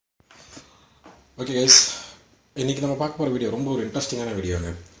Okay guys, இன்றைக்கி நம்ம பார்க்க போகிற வீடியோ ரொம்ப ஒரு இன்ட்ரெஸ்டிங்கான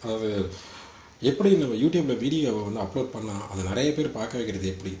வீடியோங்க. அதாவது எப்படி நம்ம யூடியூப்பில் வீடியோவை வந்து அப்லோட் பண்ணால் அதை நிறைய பேர் பார்க்க வைக்கிறது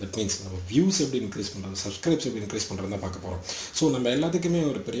எப்படி, தட் மீன்ஸ் நம்ம வியூஸ் எப்படி இன்க்ரீஸ் பண்ணுறது, சப்ஸ்கிரைப்ஸ் எப்படி இன்க்ரீஸ் பண்ணுறது தான் பார்க்க போகிறோம். ஸோ நம்ம எல்லாத்துக்குமே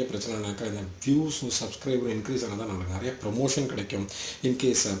ஒரு பெரிய பிரச்சனைனாக்கா இந்த வியூஸும் சப்ஸ்கிரைபரும் இன்க்ரீஸ் ஆனால் தான் நம்மளுக்கு நிறைய ப்ரொமோஷன் கிடைக்கும்.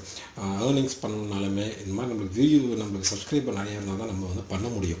 இன்கேஸ் ஏர்னிங்ஸ் பண்ணணுனாலுமே இந்த மாதிரி நம்மளுக்கு சப்ஸ்கிரைபர் நிறைய இருந்தால் தான் நம்ம வந்து பண்ண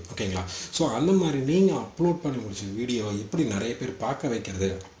முடியும். ஓகேங்களா? ஸோ அந்த மாதிரி நீங்கள் அப்லோட் பண்ணி முடிச்ச வீடியோவை எப்படி நிறைய பேர் பார்க்க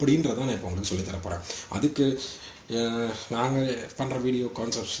வைக்கிறது அப்படின்றதான் நான் இப்போ உங்களுக்கு சொல்லித்தர போகிறேன். அதுக்கு நாங்கள் பண்ணுற வீடியோ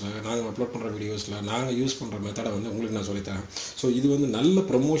கான்செப்ட்ஸில், நாங்கள் அப்லோட் பண்ணுற வீடியோஸில் நாங்கள் யூஸ் பண்ணுற மெத்தடை வந்து உங்களுக்கு நான் சொல்லித்தரேன். ஸோ இது வந்து நல்ல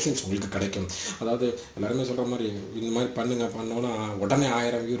ப்ரொமோஷன்ஸ் உங்களுக்கு கிடைக்கும். அதாவது எல்லாருமே சொல்கிற மாதிரி இந்த மாதிரி பண்ணோன்னா உடனே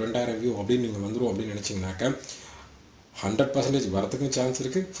 1000 வியூ 2000 வியூ அப்படின்னு நீங்கள் வந்துடும் அப்படின்னு நினச்சிங்கனாக்கா 100% வரத்துக்கும் சான்ஸ்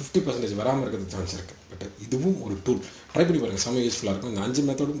இருக்குது, 50% வராமல் இருக்கிறதுக்கு சான்ஸ் இருக்குது. பட் இதுவும் ஒரு டூல், ட்ரை பண்ணி பாருங்கள், செம்ம யூஸ்ஃபுல்லாக இருக்கும். இந்த 5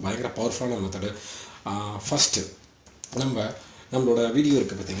 மெத்தடும் பயங்கர பவர்ஃபுல்லான மெத்தடு. ஃபஸ்ட்டு நம்மளோட வீடியோ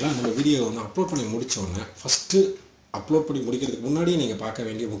இருக்குது பார்த்தீங்களா, நம்ம வீடியோ வந்து அப்லோட் பண்ணி முடித்தோடனே ஃபஸ்ட்டு அப்லோட் பண்ணி முடிக்கிறதுக்கு முன்னாடியே நீங்கள் பார்க்க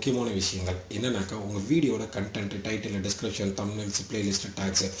வேண்டிய முக்கியமான விஷயங்கள் என்னென்னாக்கா உங்கள் வீடியோட content, title, description, thumbnails, playlist,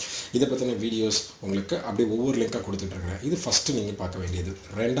 tax, இதை பற்றின வீடியோஸ் உங்களுக்கு அப்படியே ஒவ்வொரு லிங்காக கொடுத்துட்ருக்கிறேன். இது ஃபஸ்ட்டு நீங்கள் பார்க்க வேண்டியது.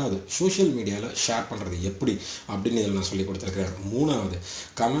 ரெண்டாவது, சோஷியல் மீடியாவில் ஷேர் பண்ணுறது எப்படி அப்படின்னு இதில் நான் சொல்லி கொடுத்துருக்கிறேன். மூணாவது,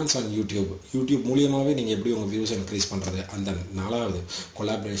 கமெண்ட்ஸ் ஆன் யூடியூப் மூலியமாகவே நீங்கள் எப்படி உங்கள் வியூஸ் இன்க்ரீஸ் பண்ணுறது. அண்ட் தென் நாலாவது,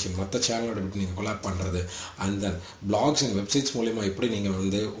 கொலாபரேஷன், மற்ற சேனலோட எப்படி நீங்கள் கொலாப் பண்ணுறது. And then blocks and websites மூலிமா எப்படி நீங்கள்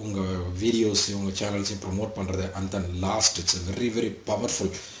வந்து உங்கள் வீடியோஸ் உங்கள் சேனல்ஸையும் ப்ரொமோட் பண்ணுறது. And last, it's very powerful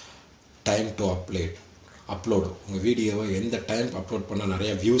time to upload. உங்கள் வீடியோவை எந்த டைம் அப்லோட் பண்ணால்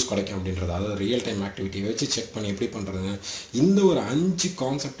நிறைய வியூஸ் கிடைக்கும் அப்படின்றது, அதாவது ரியல் டைம் ஆக்டிவிட்டியை வச்சு செக் பண்ணி எப்படி பண்ணுறது. இந்த ஒரு 5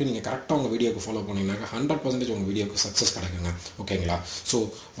 கான்செப்ட் நீங்கள் கரெக்டாக உங்கள் வீடியோக்கு ஃபாலோ பண்ணிங்கனாக்கா 100% உங்கள் வீடியோக்கு சக்ஸஸ் கிடைக்குங்க. ஓகேங்களா? ஸோ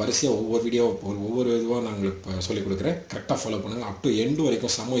வரிசையாக ஒவ்வொரு இதுவாக நான் உங்களுக்கு சொல்லிக் கொடுக்குறேன். கரெக்டாக ஃபாலோ பண்ணுங்கள். அப் டு எண்டு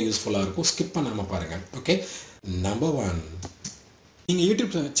வரைக்கும் செம்ம யூஸ்ஃபுல்லாக இருக்கும். ஸ்கிப் பண்ணாமல் பாருங்கள். ஓகே, நம்பர் 1, நீங்கள்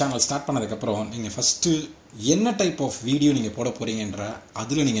யூடியூப் சேனல் ஸ்டார்ட் பண்ணதுக்கப்புறம் நீங்கள் ஃபஸ்ட்டு என்ன டைப் ஆஃப் வீடியோ நீங்கள் போட போகிறீங்கன்ற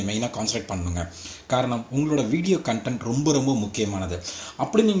அதில் நீங்கள் மெயினாக கான்சன்ட்ரேட் பண்ணணுங்க. காரணம், உங்களோட வீடியோ கண்டென்ட் ரொம்ப முக்கியமானது.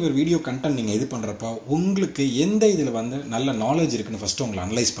 அப்படி நீங்கள் ஒரு வீடியோ கண்டென்ட் நீங்கள் இது பண்ணுறப்ப உங்களுக்கு எந்த இதில் வந்து நல்ல நாலேஜ் இருக்குன்னு ஃபஸ்ட்டு உங்களை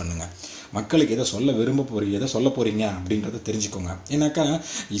அனலைஸ் பண்ணுங்கள். மக்களுக்கு எதை சொல்ல போகிறீங்க அப்படின்றத தெரிஞ்சுக்கோங்க. ஏன்னாக்கா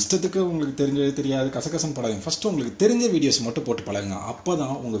இஷ்டத்துக்கு உங்களுக்கு தெரியாது கசகசன்னு பழகுங்க. ஃபஸ்ட்டு உங்களுக்கு தெரிஞ்ச வீடியோஸ் மட்டும் போட்டு பழகுங்க. அப்போ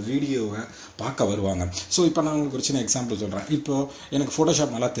தான் உங்கள் வீடியோவை பார்க்க வருவாங்க. ஸோ இப்போ நான் உங்களுக்கு ஒரு சின்ன எக்ஸாம்பிள் சொல்கிறேன். இப்போது எனக்கு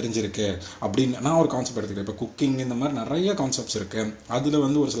ஃபோட்டோஷாப் நல்லா தெரிஞ்சிருக்கு அப்படின்னு நான் ஒரு கான்செப்ட் எடுத்துக்கிறேன். இப்போ குக்கிங் இந்த மாதிரி நிறைய கான்செப்ட்ஸ் இருக்குது. அதில்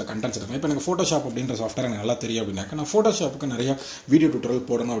வந்து ஒரு சில கண்டென்ட்ஸ் இருக்குது. இப்போ எனக்கு ஃபோட்டோஷாப் அப்படின்ற சாஃப்ட்வேர் எனக்கு நல்லா தெரியும் அப்படின்னாக்கா நான் ஃபோட்டோஷாப்புக்கு நிறைய வீடியோ டியூட்டோரியல்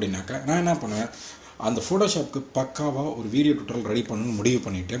போடணும் அப்படின்னாக்கா நான் என்ன பண்ணுவேன், அந்த ஃபோட்டோஷாப்புக்கு பக்காவாக ஒரு வீடியோ டியூட்டோரியல் ரெடி பண்ணணும்னு முடிவு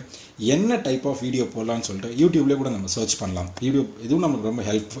பண்ணிவிட்டு என்ன டைப் ஆஃப் வீடியோ போடலான்னு சொல்லிட்டு யூடியூப்லேயே கூட நம்ம சர்ச் பண்ணலாம். இதுவும் நமக்கு ரொம்ப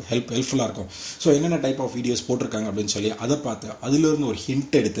ஹெல்ப்ஃபுல்லாக இருக்கும். ஸோ என்னென்ன டைப் ஆஃப் வீடியோஸ் போட்டிருக்காங்க அப்படின்னு சொல்லி அதை பார்த்து அதிலிருந்து ஒரு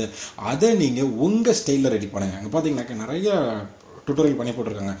ஹிண்ட் எடுத்து அதை நீங்கள் உங்கள் ஸ்டைலில் ரெடி பண்ணுங்கள். அங்கே பார்த்தீங்கன்னாக்கா நிறைய டுட்டோரியல் பண்ணி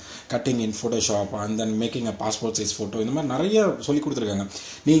போட்டிருக்காங்க. Cutting in Photoshop and then making a passport size photo, இந்த மாதிரி நிறைய சொல்லி கொடுத்துருக்காங்க.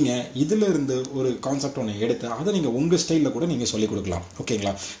 நீங்கள் இதில் இருந்து ஒரு கான்செப்ட் ஒன்று எடுத்து அதை நீங்கள் உங்கள் ஸ்டைலில் கூட நீங்கள் சொல்லிக் கொடுக்கலாம்.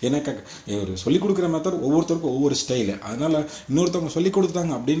 ஓகேங்களா? எனக்கு ஒரு சொல்லிக் கொடுக்குற மெத்தட் ஒவ்வொருத்தருக்கும் ஒவ்வொரு ஸ்டைலு. அதனால் இன்னொருத்தவங்க சொல்லிக்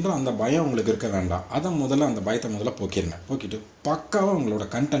கொடுத்தாங்க அப்படின்ற அந்த பயம் உங்களுக்கு இருக்க வேண்டாம். அந்த பயத்தை போக்கிட்டு பக்காவாக உங்களோட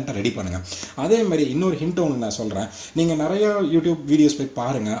கண்டென்ட்டை ரெடி பண்ணுங்கள். அதே மாதிரி இன்னொரு ஹிண்ட் உங்களுக்கு நான் சொல்கிறேன். நீங்கள் நிறைய யூடியூப் வீடியோஸ் போய்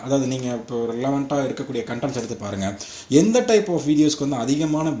பாருங்கள். அதாவது நீங்கள் இப்போ ரிலவெண்ட்டாக இருக்கக்கூடிய கண்டென்ட்ஸ் எடுத்து பாருங்கள். எந்த டைப் ஆஃப் வீடியோஸ்க்கு வந்து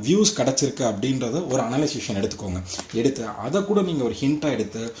அதிகமான வியூஸ் கிடச்சிருக்கு அப்படின்றத ஒரு அனலைசேஷன் எடுத்துக்கோங்க. எடுத்து அதை கூட நீங்கள் ஒரு ஹிண்ட்டாக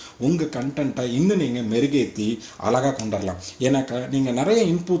எடுத்து உங்கள் கண்டென்ட்டை இன்னும் நீங்கள் மெருகேற்றி அழகாக கொண்டு வரலாம். ஏன்னாக்கா நீங்கள் நிறைய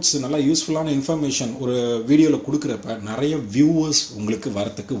இன்புட்ஸ் நல்லா யூஸ்ஃபுல்லான இன்ஃபர்மேஷன் ஒரு வீடியோவில் கொடுக்குறப்ப நிறைய வியூவர்ஸ் உங்களுக்கு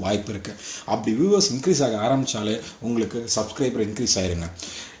வரத்துக்கு வாய்ப்பு இருக்குது. அப்படி வியூவர்ஸ் இன்க்ரீஸ் ஆக ஆரம்பித்தாலே உங்களுக்கு சப்ஸ்கிரைபர் இன்க்ரீஸ் ஆயிருங்க.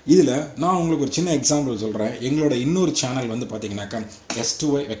 இதில் நான் உங்களுக்கு ஒரு சின்ன எக்ஸாம்பிள் சொல்கிறேன். எங்களோட இன்னொரு சேனல் வந்து பார்த்தீங்கன்னாக்கா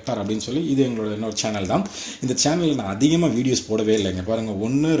S2Y வெக்டார் அப்படின்னு சொல்லி இது எங்களோட இன்னொரு சேனல் தான். இந்த சேனலில் நான் அதிகமாக வீடியோஸ் போடவே இல்லைங்க. பாருங்கள்,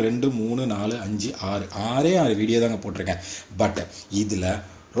 1 2 3 4 5 6 வீடியோ தாங்க போட்டிருக்கேன். பட் இதில்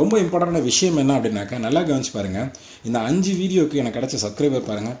ரொம்ப இம்பார்ட்டண்டான விஷயம் என்ன அப்படின்னாக்கா நல்லா கவனிச்சு பாருங்கள். இந்த 5 வீடியோக்கு எனக்கு கிடைச்ச சப்ஸ்கிரைபர்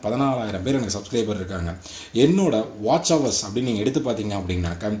பாருங்கள், 14,000 பேர் எனக்கு சப்ஸ்கிரைபர் இருக்காங்க. என்னோட வாட்ச் ஹவர்ஸ் அப்படின்னு நீங்கள் எடுத்து பார்த்தீங்க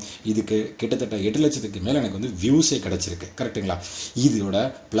அப்படின்னாக்கா இதுக்கு கிட்டத்தட்ட 8 லட்சத்துக்கு மேலே எனக்கு வந்து வியூஸே கிடச்சிருக்கு. கரெக்டுங்களா? இதோட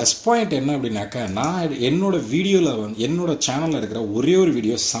ப்ளஸ் பாயிண்ட் என்ன அப்படின்னாக்கா நான் என்னோட வீடியோவில் வந்து என்னோட சேனலில் இருக்கிற ஒரே ஒரு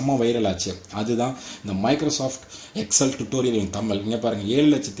வீடியோ செம்ம வைரல் ஆச்சு. அதுதான் இந்த மைக்ரோசாஃப்ட் எக்ஸல் டுட்டோரியல் இன் தமிழ். இங்கே பாருங்கள்,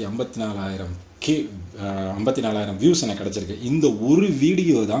 7,54,000 வியூஸ் எனக்கு கிடச்சிருக்கு. இந்த ஒரு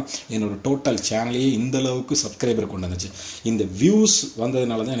வீடியோ தான் என்னோட டோட்டல் சேனலையே இந்த அளவுக்கு சப்ஸ்கிரைபர் கொண்டு வந்துச்சு. இந்த வியூஸ்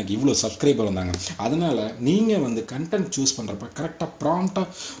வந்ததுனால தான் எனக்கு இவ்வளோ சப்ஸ்கிரைபர் வந்தாங்க. அதனால் நீங்கள் வந்து கண்டென்ட் சூஸ் பண்ணுறப்ப கரெக்டாக ப்ராம்ப்டாக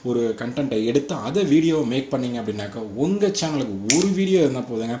ஒரு கண்டென்ட்டை எடுத்து அதை வீடியோவை மேக் பண்ணிங்க அப்படின்னாக்கா உங்கள் சேனலுக்கு ஒரு வீடியோ இருந்தால்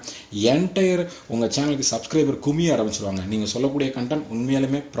போதுங்க, என்டையர் உங்கள் சேனலுக்கு சப்ஸ்கிரைபர் குமிய ஆரம்பிச்சிருவாங்க. நீங்கள் சொல்லக்கூடிய கண்டென்ட்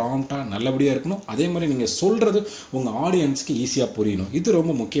உண்மையாலுமே ப்ராம்ப்டாக நல்லபடியாக இருக்கணும். அதே மாதிரி நீங்கள் சொல்கிறது உங்கள் ஆடியன்ஸ்க்கு ஈஸியாக புரியணும். இது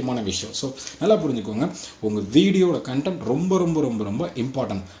ரொம்ப முக்கியமான விஷயம். ஸோ நல்லா நல்லா புரிஞ்சுக்கோங்க, உங்கள் வீடியோட கண்டென்ட் ரொம்ப ரொம்ப ரொம்ப ரொம்ப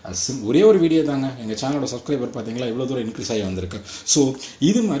இம்பார்ட்டன்ட். ஒரே ஒரு வீடியோ தாங்க எங்கள் சேனலோட சப்ஸ்கிரைபர் பார்த்தீங்களா இவ்வளோ தூரம் இன்க்ரீஸ் ஆகி வந்திருக்கு. ஸோ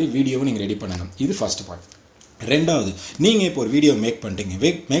இது மாதிரி வீடியோவை நீங்கள் ரெடி பண்ணுங்கள். இது ஃபர்ஸ்ட் பார்ட். ரெண்டாவது, நீங்கள் இப்போ ஒரு வீடியோ மேக் பண்ணிட்டீங்க.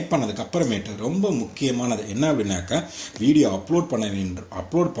 மேக் பண்ணதுக்கு அப்புறமேட்டு ரொம்ப முக்கியமானது என்ன அப்படின்னாக்கா, வீடியோ அப்லோட்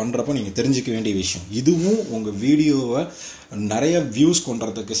பண்ணுறப்போ நீங்கள் தெரிஞ்சிக்க வேண்டிய விஷயம். இதுவும் உங்கள் வீடியோவை நிறைய வியூஸ்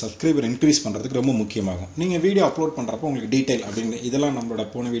கொண்டுறதுக்கு, சப்ஸ்கிரைபர் இன்க்ரீஸ் பண்ணுறதுக்கு ரொம்ப முக்கியமாகும். நீங்கள் வீடியோ அப்லோட் பண்ணுறப்போ உங்களுக்கு டீட்டெயில் அப்படின்னு இதெல்லாம் நம்மளோட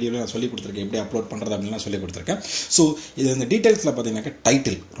போன வீடியோவில் நான் சொல்லிக் கொடுத்துருக்கேன், எப்படி அப்லோட் பண்ணுறது அப்படின்லாம் சொல்லிக் கொடுத்துருக்கேன். ஸோ இது இந்த டீட்டெயில்ஸில் பார்த்தீங்கன்னாக்கா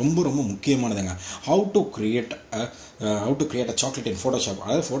டைட்டில் ரொம்ப ரொம்ப முக்கியமானதுங்க. How to create a chocolate in Photoshop.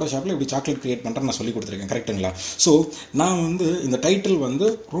 அதாவது ஃபோட்டோஷாப்பில் எப்படி சாக்லேட் கிரியேட் பண்ணுறேன்னு நான் சொல்லி கொடுத்துருக்கேன், கரெக்டுங்களா? ஸோ நான் இந்த டைட்டில்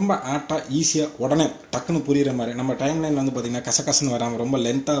ரொம்ப ஆப்டாக ஈஸியாக உடனே டக்குன்னு புரிகிற மாதிரி, நம்ம டைம் லைன் பார்த்தீங்கன்னா கசகசன்னு வராமல், ரொம்ப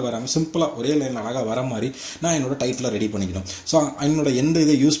லென்த்தாக வராமல், சிம்பிளாக ஒரே லைன் அழகாக வர மாதிரி நான் என்னோட டைட்டிலை ரெடி பண்ணிக்கணும். ஸோ என்னோட எந்த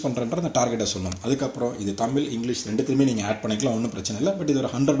இதை யூஸ் பண்ணுறேன்ற அந்த டார்கெட்டை சொல்லணும். அதுக்கப்புறம் இது தமிழ் இங்கிலீஷ் ரெண்டுத்துலையுமே நீங்கள் ஆட் பண்ணிக்கலாம், ஒன்றும் பிரச்சனை இல்லை. பட் இது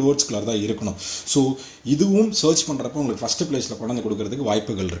ஒரு 100 வேர்ட்ஸ்குள்ள தான் இருக்கணும். ஸோ இதுவும் சர்ச் பண்ணுறப்போ உங்களுக்கு ஃபஸ்ட்டு பிளேஸில் கொண்டாந்து கொடுக்கறதுக்கு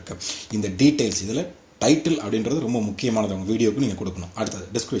வாய்ப்புகள் இருக்குது. இந்த டீட்டெயில்ஸ் இதில் டைட்டில் அப்படின்றது ரொம்ப முக்கியமானது உங்கள் வீடியோவுக்கு நீங்கள் கொடுக்கணும். அடுத்தது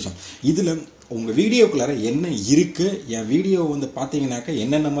டிஸ்கிரிப்ஷன். இதில் உங்கள் வீடியோக்குள்ளார என்ன இருக்குது, என் வீடியோ பார்த்தீங்கன்னாக்கா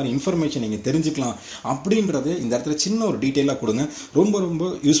என்னென்ன மாதிரி இன்ஃபர்மேஷன் நீங்கள் தெரிஞ்சுக்கலாம் அப்படின்றது இந்த இடத்துல சின்ன ஒரு டீட்டெயிலாக கொடுங்க. ரொம்ப ரொம்ப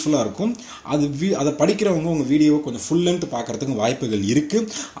யூஸ்ஃபுல்லாக இருக்கும். அதை படிக்கிறவங்க உங்கள் வீடியோவை கொஞ்சம் ஃபுல் லென்த் பார்க்குறதுக்கு வாய்ப்புகள்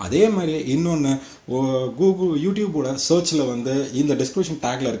இருக்குது. அதே மாதிரி இன்னொன்று, யூடியூபோட சர்ச்சில் இந்த டிஸ்கிரிப்ஷன்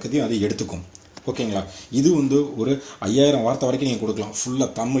டேக்கில் இருக்கிறதையும் அதை எடுத்துக்கும். ஓகேங்களா? இது ஒரு 5000 வார்த்தை வரைக்கும் நீங்கள் கொடுக்கலாம். ஃபுல்லாக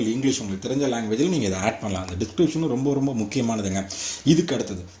தமிழ் இங்கிலீஷ் உங்களுக்கு தெரிஞ்ச லாங்குவேஜில் நீங்கள் இதை ஆட் பண்ணலாம். அந்த டிஸ்கிரிப்ஷனும் ரொம்ப ரொம்ப முக்கியமானதுங்க. இதுக்கு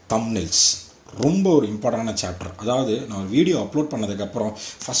அடுத்தது தம்ப்நெயில்ஸ். ரொம்ப ஒரு இம்பார்ட்டண்டான சாப்டர். அதாவது நான் வீடியோ அப்லோட் பண்ணதுக்கப்புறம்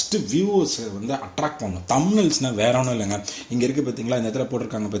ஃபஸ்ட்டு வியூவர்ஸ் அட்ராக்ட் பண்ணணும். தம்ப்நெயில்ஸ்னால் வேற ஒன்றும் இல்லைங்க. இங்கே இருக்குது பார்த்தீங்களா, இந்த இடத்துல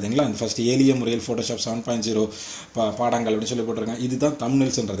போட்டிருக்காங்க பார்த்தீங்களா, அந்த ஃபஸ்ட்டு எளிய முறையில் ஃபோட்டோஷாப் 7.0 பாடங்கள் அப்படின்னு சொல்லி போட்டிருக்காங்க. இதுதான்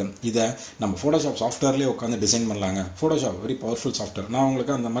தம்ப்நெயில்ஸ்ன்றது. இதை நம்ம ஃபோட்டோஷாப் சாஃப்ட்வேர்லேயே உட்காந்து டிசைன் பண்ணலாங்க. Photoshop very powerful software. நான்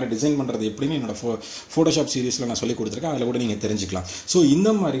உங்களுக்கு அந்த மாதிரி டிசைன் பண்ணுறது எப்படின்னு என்னோட ஃபோட்டோஷாப் சீரீஸில் நான் சொல்லி கொடுத்துருக்கேன். அதில் கூட நீங்கள் தெரிஞ்சுக்கலாம். ஸோ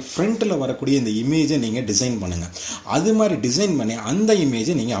இந்த மாதிரி ஃப்ரண்ட்டில் வரக்கூடிய இந்த இமேஜை நீங்கள் டிசைன் பண்ணுங்கள். அது மாதிரி டிசைன் பண்ணி அந்த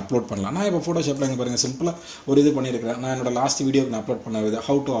இமேஜை நீங்கள் அப்லோட் பண்ணலாம். நான் இப்போ ஃபோட்டோஷாப்பில் இங்கே பாருங்கள் சிம்பிளாக ஒரு இது பண்ணியிருக்கிறேன். நான் என்னோட லாஸ்ட் வீடியோக்கு நான் அப்லோட் பண்ண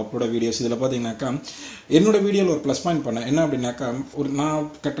ஹவு டு அப்லோட் வீடியோஸ். இதில் பார்த்தீங்கன்னாக்கா என்னோட வீடியோவில் ஒரு ப்ளஸ் பாயிண்ட் பண்ணேன். என்ன அப்படின்னாக்கா,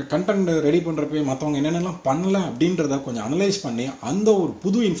 நான் கண்டென்ட் ரெடி பண்ணுறப்ப மற்றவங்க என்னென்னலாம் பண்ணல அப்படின்றத கொஞ்சம் அனலைஸ் பண்ணி அந்த ஒரு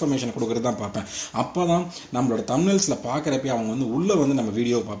புது இன்ஃபர்மேஷன் கொடுக்குறது தான் பார்ப்பேன். அப்போ தான் நம்மளோட தம்ப்நெயில்ஸில் பார்க்குறப்ப அவங்க உள்ளே நம்ம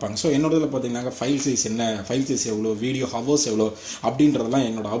வீடியோ பார்ப்பாங்க. ஸோ என்னோடதில் பார்த்தீங்கன்னாக்கா ஃபைல் சைஸ் என்ன, ஃபைல் சைஸ் எவ்வளோ, வீடியோ ஹவர்ஸ் எவ்வளோ அப்படின்றதெல்லாம்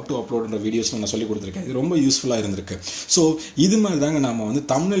என்னோட ஹவு டு அப்லோடுன்ற வீடியோஸில் நான் சொல்லி கொடுத்துருக்கேன். இது ரொம்ப யூஸ்ஃபுல்லாக இருந்திருக்கு. ஸோ இது மாதிரி தாங்க நம்ம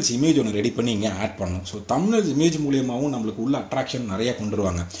தம்ப்நெயில்ஸ் இமேஜ் ஒன்று ரெடி பண்ணி இங்கே ஆட் பண்ணணும். ஸோ தம்ப்நெயில்ஸ் இமேஜ் மூலியமாகவும் நம்மளுக்கு உள்ள அட்ராக்ஷன் நிறைய கொண்டு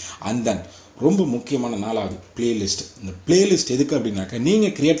வருவாங்க. அண்ட் தென் ரொம்ப முக்கியமான 4வது பிளேலிஸ்ட். இந்த பிளேலிஸ்ட் எதுக்கு அப்படின்னாக்கா,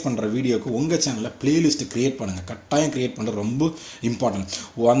 நீங்கள் கிரியேட் பண்ணுற வீடியோக்கு உங்கள் சேனலில் பிளேலிஸ்ட் கிரியேட் பண்ணுங்கள். கட்டாயம் கிரியேட் பண்ணுறது ரொம்ப இம்பார்ட்டன்ட்.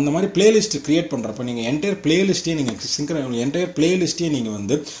 அந்த மாதிரி பிளேலிஸ்ட் கிரியேட் பண்ணுறப்ப நீங்கள் என்டையர் பிளேலிஸ்ட்டே நீங்கள்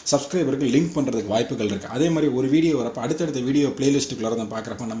சப்ஸ்கிரைபருக்கு லிங்க் பண்ணுறதுக்கு வாய்ப்புகள் இருக்குது. அதே மாதிரி ஒரு வீடியோ வரப்போ அடுத்தடுத்த வீடியோ பிளேலிஸ்ட்டுக்குள்ள தான்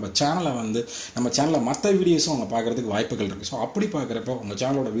பார்க்குறப்ப நம்ம சேனலில் மற்ற வீடியோஸும் அவங்க பார்க்குறதுக்கு வாய்ப்புகள் இருக்குது. ஸோ அப்படி பார்க்குறப்ப உங்கள்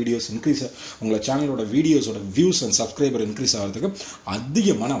சேனலோட வீடியோஸ் உங்கள் சேனலோட வீடியோஸோட வியூஸ் அண்ட் சப்ஸ்கிரைபர் இன்க்ரீஸ் ஆகிறதுக்கு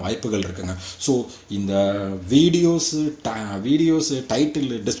அதிகமான வாய்ப்புகள் இருக்குங்க. ஸோ இந்த videos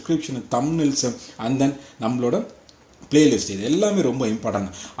title, description, thumbnails and then நம்மளோட பிளேலிஸ்ட், இது எல்லாமே ரொம்ப இம்பார்ட்டன்ட்.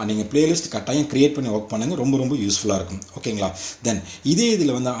 நீங்கள் பிளேலிஸ்ட் கட்டாயம் கிரியேட் பண்ணி ஒர்க் பண்ணுங்கள். ரொம்ப ரொம்ப யூஸ்ஃபுல்லாக இருக்கும். ஓகேங்களா? தென் இதே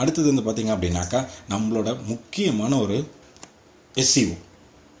இதில் அடுத்தது பார்த்தீங்க அப்படின்னாக்கா, நம்மளோட முக்கியமான ஒரு SEO.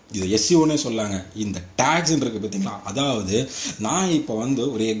 இது SEOன்னே சொல்லாங்க. இந்த டேக்ஸ் இருக்குது பார்த்தீங்களா, அதாவது நான் இப்போ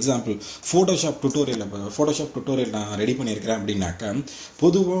ஒரு எக்ஸாம்பிள் ஃபோட்டோஷாப் டுட்டோரியல் நான் ரெடி பண்ணியிருக்கிறேன் அப்படின்னாக்கா,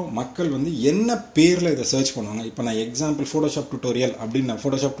 பொதுவாக மக்கள் என்ன பேரில் இதை சர்ச் பண்ணுவாங்க. இப்போ நான் எக்ஸாம்பிள் ஃபோட்டோஷாப் டுட்டோரியல் அப்படின்னு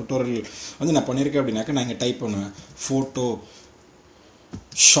ஃபோட்டோஷாப் டுட்டோரியல் நான் பண்ணியிருக்கேன் அப்படின்னாக்கா, நான் இங்கே டைப் பண்ணுவேன் ஃபோட்டோஷாப்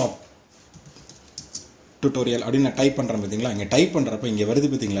டுட்டோரியல் அப்படின்னு நான் டைப் பண்ணுறேன் பார்த்தீங்களா. இங்கே டைப் பண்ணுறப்ப இங்கே வருது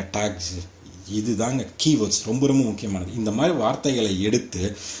பார்த்தீங்களா டேக்ஸ். இதுதாங்க கீவேர்ட்ஸ், ரொம்ப ரொம்ப முக்கியமானது. இந்த மாதிரி வார்த்தைகளை எடுத்து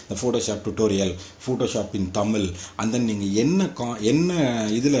இந்த ஃபோட்டோஷாப் டுட்டோரியல், ஃபோட்டோஷாப் இன் தமிழ், அந்த நீங்கள் என்ன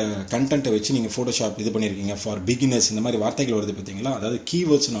இதில் கண்டென்ட்டை வச்சு நீங்கள் ஃபோட்டோஷாப் இது பண்ணியிருக்கீங்க ஃபார் பிகினர்ஸ், இந்த மாதிரி வார்த்தைகள் வருது பார்த்தீங்களா. அதாவது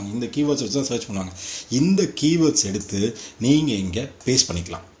கீவேர்ட்ஸ், நாங்கள் இந்த கீவேர்ட்ஸ் வச்சு தான் சர்ச் பண்ணுவாங்க. இந்த கீவேர்ட்ஸ் எடுத்து நீங்கள் இங்கே பேஸ்ட்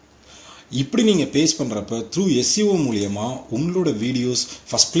பண்ணிக்கலாம். இப்படி நீங்கள் பேஸ்ட் பண்ணுறப்ப த்ரூ SEO மூலியமாக உங்களோட வீடியோஸ்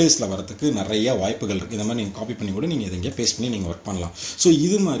ஃபஸ்ட் பிளேஸில் வரதுக்கு நிறைய வாய்ப்புகள் இருக்குது. இந்த மாதிரி நீங்கள் காப்பி பண்ணி கூட நீங்கள் இதை இங்கே பேஸ்ட் பண்ணி நீங்கள் ஒர்க் பண்ணலாம். ஸோ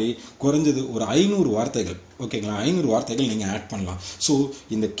இது மாதிரி குறைஞ்சது ஒரு 500 வார்த்தைகள், ஓகேங்களா, 500 வார்த்தைகள் நீங்கள் ஆட் பண்ணலாம். ஸோ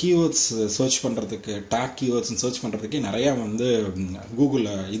இந்த கீவேர்ட்ஸ் சர்ச் பண்ணுறதுக்கு, டேக் கீவேர்ட்ஸ் சர்ச் பண்ணுறதுக்கு நிறையா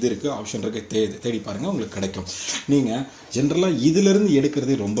கூகுளில் இது இருக்குது, ஆப்ஷன் இருக்குது, தேடி பாருங்கள், உங்களுக்கு கிடைக்கும். நீங்கள் ஜென்ரலாக இதிலேருந்து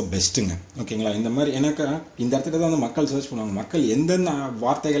எடுக்கிறதே ரொம்ப பெஸ்ட்டுங்க. ஓகேங்களா? இந்த மாதிரி எனக்கு இந்த இடத்துல தான் மக்கள் சர்ச் பண்ணுவாங்க. மக்கள் எந்தெந்த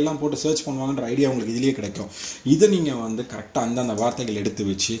வார்த்தைகள்லாம் போட்டு சர்ச் பண்ணுவாங்கன்ற ஐடியா உங்களுக்கு இதுலேயே கிடைக்கும். இதை நீங்கள் கரெக்டாக அந்தந்த வார்த்தைகள் எடுத்து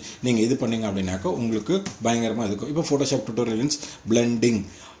வச்சு நீங்கள் இது பண்ணீங்க அப்படின்னாக்கா உங்களுக்கு பயங்கரமாக இருக்கும். இப்போ ஃபோட்டோஷாப் டுட்டோரியல்ஸ் பிளெண்டிங்,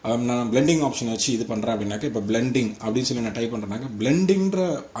 நான் பிளெண்டிங் ஆப்ஷன் வச்சு இது பண்ணுறேன் அப்படின்னாக்கா, இப்போ பிளெண்டிங் அப்படின்னு சொல்லி நான் டைப் பண்ணுறேன்னாக்கா, பிளெண்டிங்கிற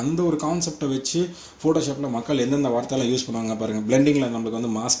அந்த ஒரு கான்செப்டை வச்சு ஃபோட்டோஷாப்பில் மக்கள் எந்தெந்த வார்த்தையெல்லாம் யூஸ் பண்ணுவாங்க பாருங்கள். பிளெண்டிங்கில் நம்மளுக்கு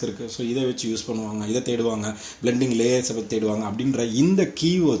வந்து மாஸ்க் இருக்குது, ஸோ இதை வச்சு யூஸ் பண்ணுவாங்க, இதை தேடுவாங்க, பிளெண்டிங் லேயர்ஸை பற்றி தேடுவாங்க அப்படின்ற இந்த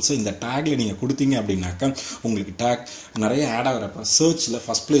கீவேர்ட்ஸை இந்த டேக்கில் நீங்கள் கொடுத்தீங்க அப்படின்னாக்கா உங்களுக்கு டேக் நிறைய ஆட் ஆகிறப்ப சர்ச்சில்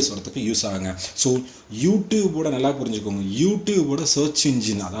ஃபஸ்ட் ப்ளேஸ் வரதுக்கு யூஸ் ஆகுங்க. ஸோ யூடியூபோட நல்லா புரிஞ்சுக்கோங்க, யூடியூபோட சர்ச்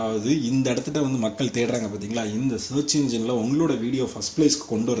இன்ஜின், அதாவது இந்த இடத்துல வந்து மக்கள் தேடுறாங்க பார்த்தீங்களா, இந்த சர்ச் இன்ஜினில் உங்களோட வீடியோ ஃபஸ்ட்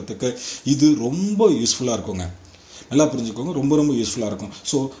ப்ளேஸ்க்கு கொண்டு வரதுக்கு இது ரொம்ப யூஸ்ஃபுல்லாக இருக்குங்க. நல்லா புரிஞ்சுக்கோங்க, ரொம்ப ரொம்ப யூஸ்ஃபுல்லாக இருக்கும்.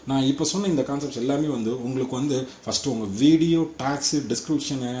 ஸோ நான் இப்போ சொன்ன இந்த கான்செப்ட்ஸ் எல்லாமே வந்து உங்களுக்கு வந்து ஃபஸ்ட்டு உங்கள் video tax,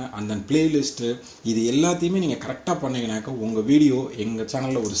 description and then playlist இது எல்லாத்தையுமே நீங்கள் கரெக்டாக பண்ணிங்கனாக்கா உங்கள் வீடியோ எங்கள்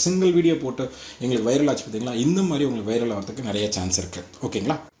சேனலில் ஒரு சிங்கிள் வீடியோ போட்டு எங்களுக்கு வைரல் ஆச்சு பார்த்தீங்களா, இந்த மாதிரி உங்களுக்கு வைரல் ஆகிறதுக்கு நிறைய சான்ஸ் இருக்குது.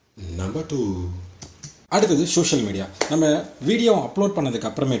 ஓகேங்களா. நம்பர் 2, அடுத்தது சோஷியல் மீடியா. நம்ம வீடியோ அப்லோட் பண்ணதுக்கு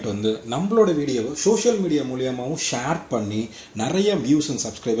அப்புறமேட்டு வந்து நம்மளோட வீடியோவை சோஷியல் மீடியா மூலியமாகவும் ஷேர் பண்ணி நிறைய வியூஸ் அண்ட்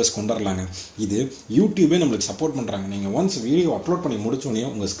சப்ஸ்கிரைபர்ஸ் கொண்டு வரலாங்க. இது யூடியூபே நம்மளுக்கு சப்போர்ட் பண்ணுறாங்க. நீங்கள் ஒன்ஸ் வீடியோ அப்லோட் பண்ணி முடிச்சோடனே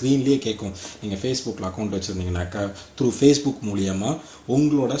உங்கள் ஸ்க்ரீன்லேயே கேட்கும். நீங்கள் ஃபேஸ்புக்கில் அக்கௌண்ட் வச்சுருந்தீங்கன்னாக்கா த்ரூ ஃபேஸ்புக் மூலியமாக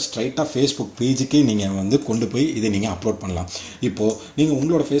உங்களோட ஸ்ட்ரைட்டாக ஃபேஸ்புக் பேஜுக்கே நீங்கள் வந்து கொண்டு போய் இதை நீங்கள் அப்லோட் பண்ணலாம். இப்போது நீங்கள்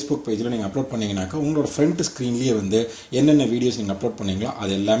உங்களோட ஃபேஸ்புக் பேஜில் நீங்கள் அப்லோட் பண்ணிங்கனாக்கா உங்களோட ஃப்ரண்ட் ஸ்க்ரீன்லேயே வந்து என்னென்ன வீடியோஸ் நீங்கள் அப்லோட் பண்ணீங்களோ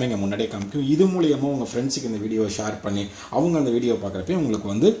அது எல்லாமே இங்கே முன்னாடியே காமிக்கும். இது மூலியமாக உங்கள் ஃப்ரெண்ட்ஸுக்கு இந்த வீடியோவை ஷேர் பண்ணி அவங்க அந்த வீடியோ பார்க்குறப்ப உங்களுக்கு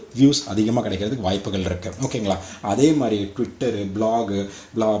வந்து வியூஸ் அதிகமாக கிடைக்கிறதுக்கு வாய்ப்புகள் இருக்குது. ஓகேங்களா. அதே மாதிரி ட்விட்டரு,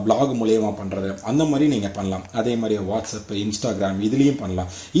 பிளாக் மூலியமாக பண்ணுறது அந்த மாதிரி நீங்கள் பண்ணலாம். அதே மாதிரி வாட்ஸ்அப்பு, இன்ஸ்டாகிராம் இதுலேயும் பண்ணலாம்.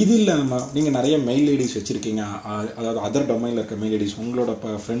 இது இல்லாமல் நீங்கள் நிறைய மெயில் ஐடிஸ் வச்சுருக்கீங்க, அதாவது அதர் டொமைனில் இருக்க மெயில் ஐடிஸ் உங்களோட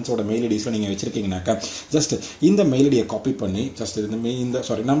ஃப்ரெண்ட்ஸோட மெயில் ஐடிஸில் நீங்கள் வச்சுருக்கீங்கனாக்கா ஜஸ்ட் இந்த மெயில் ஐடியை காப்பி பண்ணி ஜஸ்ட்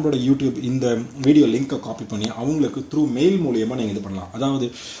நம்மளோட யூடியூப் இந்த வீடியோ லிங்க்கை காப்பி பண்ணி அவங்களுக்கு த்ரூ மெயில் மூலியமாக நீங்கள் இது பண்ணலாம். அதாவது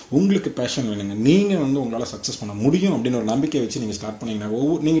உங்களுக்கு பேஷன் வேணுங்க, நீங்கள் வந்து உங்களால் சக்ஸஸ் பண்ண முடியும் அப்படின்னு ஒரு நம்பிக்கை வச்சு நீங்கள் ஸ்டார்ட் பண்ணிங்கன்னா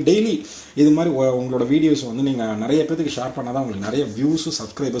நீங்கள் டெய்லி இது மாதிரி உங்களோட வீடியோஸ் வந்து நீங்கள் நிறைய பேருக்கு ஷேர் பண்ணால் தான் உங்களுக்கு நிறைய வியூஸு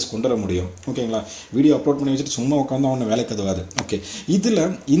சப்ஸ்கிரைபர்ஸ் கொண்டு வர முடியும். ஓகேங்களா. வீடியோ அப்லோட் பண்ணி வச்சுட்டு சும்மா உட்காந்து அவனை வேலைக்கு எதுவாது. ஓகே.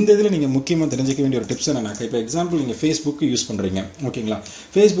 இதில் நீங்கள் முக்கியமாக தெரிஞ்சிக்க வேண்டிய ஒரு டிப்ஸ் என்னன்னாக்கா, இப்போ எக்ஸாம்பிள் நீங்கள் ஃபேஸ்புக் யூஸ் பண்ணுறீங்க. ஓகேங்களா.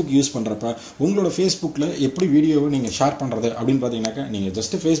 ஃபேஸ்புக் யூஸ் பண்ணுறப்ப உங்களோட ஃபேஸ்புக்கில் எப்படி வீடியோவை நீங்கள் ஷேர் பண்ணுறது அப்படின்னு பார்த்தீங்கன்னாக்கா, நீங்கள்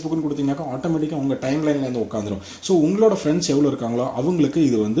ஜஸ்ட் ஃபேஸ்புக்குன்னு கொடுத்தீங்கன்னாக்கா ஆட்டோமேட்டிக்காக உங்கள் டைம் லைனில் வந்து உட்காந்துரும். ஸோ உங்களோட ஃப்ரெண்ட்ஸ் எவ்வளோ இருக்காங்களோ அவங்களுக்கு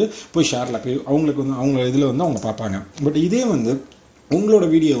இது வந்து போய் ஷேரில் போய் அவங்களுக்கு வந்து அவங்க இதில் வந்து அவங்க பார்ப்பாங்க. பட் இதே வந்து உங்களோட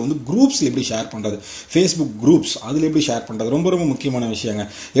வீடியோ வந்து குரூப்ஸில் எப்படி ஷேர் பண்ணுறது, ஃபேஸ்புக் குரூப்ஸ் அதில் எப்படி ஷேர் பண்ணுறது ரொம்ப ரொம்ப முக்கியமான விஷயங்க.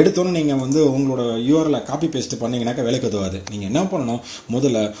 எடுத்தோன்னே நீங்கள் வந்து உங்களோட யூஆர்எல்லை காப்பி பேஸ்ட் பண்ணிங்கனாக்கா வேலைக்கு உதவாது. நீங்கள் என்ன பண்ணணும்,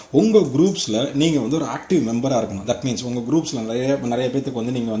 முதல்ல உங்கள் குரூப்ஸில் நீங்கள் வந்து ஒரு ஆக்டிவ் மெம்பராக இருக்கணும். தட் மீன்ஸ் உங்கள் குரூப்ஸில் நிறைய பேருக்கு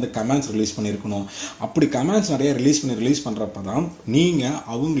வந்து நீங்கள் வந்து கமெண்ட்ஸ் ரிலீஸ் பண்ணியிருக்கணும். அப்படி கமெண்ட்ஸ் நிறைய ரிலீஸ் பண்ணுறப்ப தான் நீங்கள்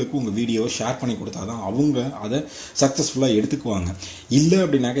அவங்களுக்கு உங்கள் வீடியோவை ஷேர் பண்ணி கொடுத்தா தான் அவங்க அதை சக்ஸஸ்ஃபுல்லாக எடுத்துக்குவாங்க. இல்லை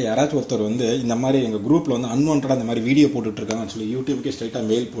அப்படின்னாக்கா யாராச்சும் ஒருத்தர் வந்து இந்த மாதிரி எங்கள் குரூப்பில் வந்து அன்வான்டாக இந்த மாதிரி வீடியோ போட்டுட்ருக்காங்கன்னு சொல்லி யூடியூப் ஸ்ட்ரைட்டாக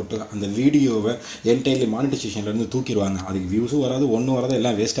மெயில் போட்டு அந்த வீடியோவை என்டையர்லி மானிட்டைசேஷன்லேருந்து தூக்கிடுவாங்க. அதுக்கு வியூஸும் வராது, ஒன்றும் வராது,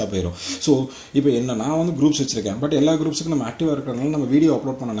 எல்லாம் வேஸ்ட்டாக போயிடும். ஸோ இப்போ நான் வந்து குரூப்ஸ் வச்சுருக்கேன். பட் எல்லா குரூப்ஸுக்கும் நம்ம ஆக்டிவாக இருக்கிறனால நம்ம வீடியோ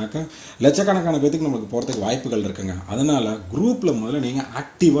அப்லோட் பண்ணனாக்கா லட்சக்கணக்கான பேருக்கு நமக்கு போகிறதுக்கு வாய்ப்புகள் இருக்குங்க. அதனால் குரூப்பில் முதல்ல நீங்கள்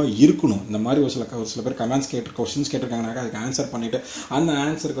ஆக்டிவாக இருக்கணும். இந்த மாதிரி ஒரு சில பேர் கொஸ்டின்ஸ் கேட்டிருக்காங்கனாக்கா அதுக்கு ஆன்சர் பண்ணிவிட்டு அந்த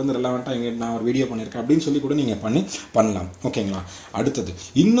ஆன்சருக்கு வந்து ரெலவெண்ட்டாக இங்கே நான் ஒரு வீடியோ பண்ணியிருக்கேன் அப்படின்னு சொல்லி கூட நீங்கள் பண்ணலாம். ஓகேங்களா. அடுத்தது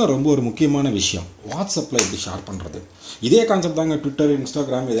இன்னும் ரொம்ப ஒரு முக்கியமான விஷயம், வாட்ஸ்அப்பில் எப்படி ஷேர் பண்ணுறது. இதே கான்செப்ட் தாங்க. ட்விட்டர்,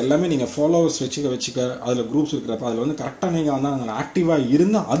 இன்ஸ்டாகிராம் இது எல்லாமே நீங்கள் ஃபாலோவர்ஸ் வச்சுக்க அதில் குரூப்ஸ் இருக்கிறப்ப அதில் வந்து கரெக்டாக நீங்கள் வந்து அவங்க ஆக்டிவாக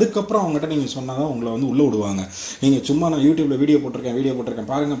இருந்து அதுக்கப்புறம் அவங்ககிட்ட நீங்கள் சொன்னால் தான் உங்களை வந்து உள்ளே விடுவாங்க. நீங்கள் சும்மா நான் யூடியூப்பில் வீடியோ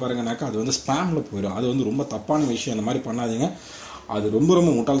போட்டிருக்கேன் பாருங்கனாக்கா அது வந்து ஸ்பேமில் போயிடும். அது வந்து ரொம்ப தப்பான விஷயம். அந்த மாதிரி பண்ணாதீங்க. அது ரொம்ப ரொம்ப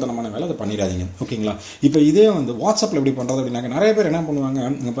முட்டாள்தனமான வேலை, அதை பண்ணிடாதீங்க. ஓகேங்களா. இப்போ இதே வந்து வாட்ஸ்அப்பில் எப்படி பண்ணுறது அப்படின்னாக்க நிறைய பேர் என்ன பண்ணுவாங்க,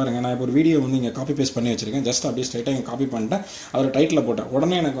 இங்கே பாருங்கள், நான் இப்போ ஒரு வீடியோ வந்து இங்கே காப்பி பேஸ்ட் பண்ணி வச்சுருக்கேன். ஜஸ்ட் அப்படியே ஸ்ட்ரைட்டாக இங்கே காப்பி பண்ணிட்டேன், அதோட டைட்டில் போட்டேன்.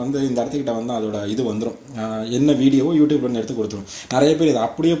 உடனே எனக்கு வந்து இந்த இடத்துக்கிட்ட வந்து அதோட இது வந்துடும், என்ன வீடியோவோ யூடியூப்லேருந்து எடுத்து கொடுத்துரும். நிறைய பேர் இதை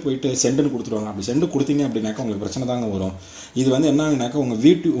அப்படியே போயிட்டு சென்டுன்னு கொடுத்துருவாங்க. அப்படி சென்டு கொடுத்தீங்க அப்படின்னாக்கா உங்களுக்கு பிரச்சனை தாங்க வரும். இது வந்து என்ன ஆகுனாக்கா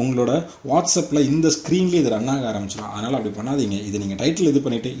உங்களோட வாட்ஸ்அப்பில் இந்த ஸ்க்ரீன்லேயே இது ரன் ஆக ஆரம்பிச்சிடும். அதனால் அப்படி பண்ணாதீங்க. இது நீங்கள் டைட்டில் இது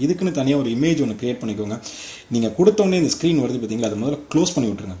பண்ணிவிட்டு இதுக்குன்னு தனியாக ஒரு இமேஜ் ஒன்று க்ரியேட் பண்ணிக்கோங்க. நீங்கள் கொடுத்தோடனே இந்த ஸ்க்ரீன் வருது பார்த்தீங்களா, அது முதல்ல க்ளோஸ் பண்ணி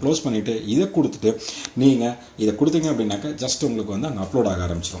விட்ருங்க. க்ளோஸ் பண்ணிவிட்டு இதை கொடுத்துட்டு நீங்கள் இதை கொடுத்தீங்க அப்படின்னாக்கா ஜஸ்ட் உங்களுக்கு வந்து அங்கே அப்லோட் ஆக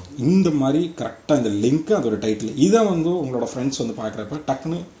ஆரம்பிச்சிடும். இந்த மாதிரி கரெக்டாக இந்த லிங்க்கு அதோட டைட்டில் இதை வந்து உங்களோட ஃப்ரெண்ட்ஸ் வந்து பார்க்குறப்ப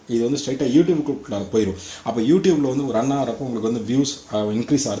டக்குன்னு இது வந்து ஸ்ட்ரைட்டாக யூடியூபுக்குள்ளே போயிடும். அப்போ யூடியூப்பில் வந்து ரன் ஆகிறப்போ உங்களுக்கு வந்து வியூஸ்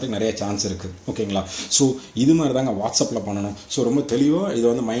இன்க்ரீஸ் ஆகிறதுக்கு நிறைய சான்ஸ் இருக்குது. ஓகேங்களா. ஸோ இது மாதிரி தாங்க வாட்ஸ்அப்பில் பண்ணணும். ஸோ ரொம்ப தெளிவாக இதை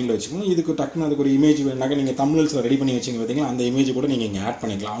வந்து மைண்டில் வச்சுக்கணும். இதுக்கு டக்குன்னு அதுக்கு ஒரு இமேஜ் வேணாக்க நீங்கள் தமிழ்ஸில் ரெடி பண்ணி வச்சிங்க பார்த்தீங்களா, அந்த இமேஜ் கூட நீங்கள் இங்கே ஆட்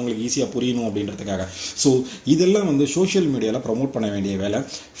பண்ணிக்கலாம், அவங்களுக்கு ஈஸியாக புரியணும் அப்படின்றதுக்காக. ஸோ இதெல்லாம் வந்து சோஷியல் மீடியாவில் ப்ரமோட் பண்ண வேண்டிய வேலை.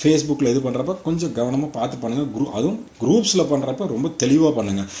 ஃபேஸ்புக்கில் இது பண்ணுறப்ப கொஞ்சம் கவனமாக பார்த்து பண்ணுங்கள். அதுவும் குரூப்ஸில் பண்ணுறப்ப ரொம்ப தெளிவாக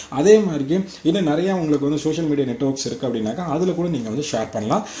பண்ணுங்கள். அதே மாதிரி இன்னும் நிறையா உங்களுக்கு வந்து சோஷியல் மீடியா நெட்வொர்க்ஸ் இருக்குது அப்படின்னாக்கா அதில் கூட நீங்கள் வந்து ஷேர்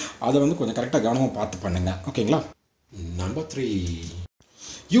பண்ணலாம். அதை வந்து கொஞ்சம் கரெக்டாக கவனமாக பார்த்து பண்ணுங்கள். ஓகேங்களா. நம்பர் 3,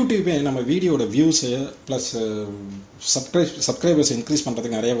 யூடியூப்பே நம்ம வீடியோட வியூஸு ப்ளஸ் சப்ஸ்கிரைபர்ஸ் இன்க்ரீஸ்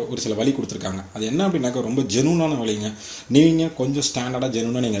பண்ணுறதுக்கு நிறைய ஒரு சில வழி கொடுத்துருக்காங்க. அது என்ன அப்படின்னாக்கா ரொம்ப ஜெனூனான வழிங்க. நீங்கள் கொஞ்சம் ஸ்டாண்டர்டாக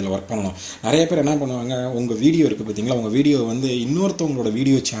ஜெனூனாக நீங்கள் அதில் ஒர்க் பண்ணணும். நிறைய பேர் என்ன பண்ணுவாங்க, உங்கள் வீடியோ இருக்குது பார்த்தீங்களா, உங்கள் வீடியோ வந்து இன்னொருத்தவங்களோட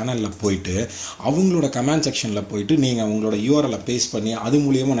வீடியோ சேனலில் போயிட்டு அவங்களோட கமெண்ட் செக்ஷனில் போயிட்டு நீங்கள் அவங்களோட யூஆர்எல்லை பேஸ்ட் பண்ணி அது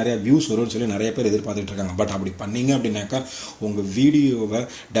மூலியமாக நிறைய வியூஸ் வரும்னு சொல்லி நிறைய பேர் எதிர்பார்த்துட்டு இருக்காங்க. பட் அப்படி பண்ணீங்க அப்படின்னாக்கா உங்கள் வீடியோவை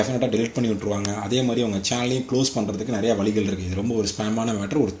டெஃபினட்டாக டெலிட் பண்ணி விட்ருவாங்க. அதே மாதிரி உங்கள் சேனலையும் க்ளோஸ் பண்ணுறதுக்கு நிறைய வழிகள் இருக்குது. இது ரொம்ப ஒரு ஸ்பேமான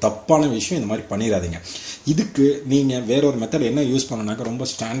மேட்டர், ஒரு தப்பான விஷயம். இந்த மாதிரி பண்ணிடாதீங்க. இதுக்கு நீங்கள் வேற ஒரு மெத்தட் என்ன யூஸ் பண்ணனாக்கா ரொம்ப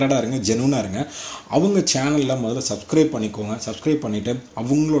ஸ்டாண்டர்டாக இருங்க, ஜெனூனாக இருங்க. அவங்க சேனலில் முதல்ல சப்ஸ்கிரைப் பண்ணிக்கோங்க. சப்ஸ்கிரைப் பண்ணிவிட்டு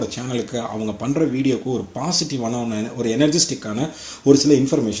அவங்களோட சேனலுக்கு அவங்க பண்ணுற வீடியோக்கு ஒரு பாசிட்டிவான ஒரு எனர்ஜிஸ்டிக்கான ஒரு சில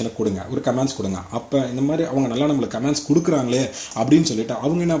இன்ஃபர்மேஷனை கொடுங்க, ஒரு கமெண்ட்ஸ் கொடுங்க. அப்போ இந்த மாதிரி அவங்க நல்லா நம்மளுக்கு கமெண்ட்ஸ் கொடுக்குறாங்களே அப்படின்னு சொல்லிட்டு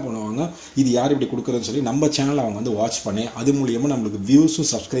அவங்க என்ன பண்ணுவாங்க, இது யார் இப்படி கொடுக்குறதுன்னு சொல்லி நம்ம சேனலை அவங்க வந்து வாட்ச் பண்ணி அது மூலியமாக நம்மளுக்கு வியூஸும்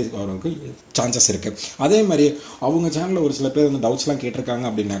சப்ஸ்கிரைப் ஆகிறதுக்கு சான்சஸ் இருக்குது. அதே மாதிரி அவங்க சேனலில் ஒரு சில பேர் வந்து டவுட்ஸ்லாம் கேட்டிருக்காங்க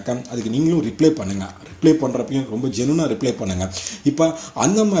அப்படின்னாக்கா அதுக்கு நீங்களும் ரிப்ளை பண்ணுங்கள். ரிப்ளை பண்ணுறப்பையும் ரொம்ப ஜெனூனாக ரிப்ளை பண்ணுங்கள். இப்போ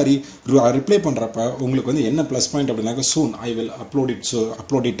அந்த மாதிரி ரிப்ளை பண்ணுறப்ப உங்களுக்கு வந்து என்ன ப்ளஸ் பாயிண்ட் அப்படின்னாக்கா சூன் ஐ வில் அப்லோட்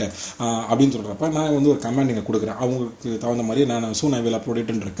இட் அப்படின்னு சொல்கிறப்ப நான் வந்து ஒரு கமெண்ட் நீங்கள் கொடுக்குறேன். அவங்களுக்கு தகுந்த மாதிரி நான் சூன் ஐ வில் அப்லோட்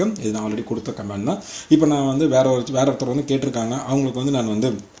இட்னு இருக்கேன். இது நான் ஆல்ரெடி கொடுத்த கமெண்ட் தான். இப்போ நான் வந்து வேற ஒருத்தர் வந்து கேட்டிருக்காங்க, அவங்களுக்கு வந்து நான் வந்து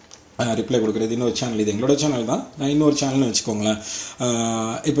ரிப்ளை கொடுக்குறது இன்னொரு சேனல், இது எங்களோட சேனல் தான், நான் இன்னொரு சேனல்னு வச்சுக்கோங்களேன்.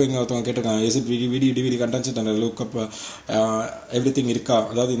 இப்போ இங்கே ஒருத்தவங்க கேட்டிருக்காங்க, is it video DVD contents and lookup every thing இருக்கா,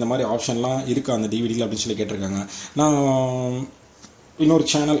 அதாவது இந்த மாதிரி ஆப்ஷன்லாம் இருக்கா அந்த டிவிடியில் அப்படின்னு சொல்லி கேட்டிருக்காங்க. நான் இன்னொரு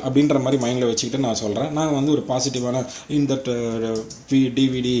சேனல் அப்படின்ற மாதிரி மைண்டில் வச்சுக்கிட்டு நான் சொல்கிறேன். நான் வந்து ஒரு பாசிட்டிவான in that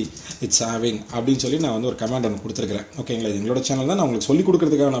DVD it's having அப்படின்னு சொல்லி நான் வந்து ஒரு கமெண்ட் ஒன்று கொடுத்துருக்கிறேன். ஓகேங்களா, இது எங்களோட சேனல் தான், நான் உங்களுக்கு சொல்லிக்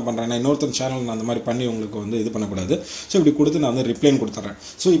கொடுக்குறதுக்காக நான் பண்ணுறேன். நான் இன்னொருத்தர் சேனல் நான் அந்த மாதிரி பண்ணி உங்களுக்கு வந்து இது பண்ணக்கூடாது. ஸோ இப்படி கொடுத்து நான் வந்து ரிப்ளைன் கொடுத்துட்றேன்.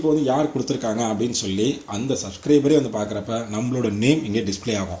 ஸோ இப்போ வந்து யார் கொடுத்துருக்காங்க அப்படின்னு சொல்லி அந்த சப்ஸ்கிரைபரே வந்து பார்க்குறப்ப நம்மளோட நேம் இங்கே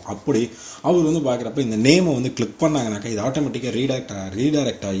டிஸ்பிளே ஆகும். அப்படி அவர் வந்து பார்க்குறப்ப இந்த நேமை வந்து கிளிக் பண்ணாங்கனாக்கா இது ஆட்டோமேட்டிக்காக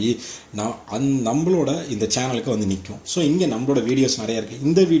ரீடைரக்ட் ஆகி நம்மளோட இந்த சேனலுக்கு வந்து நிற்கும். ஸோ இங்கே நம்மளோட வீடியோஸ் நிறைய இருக்குது.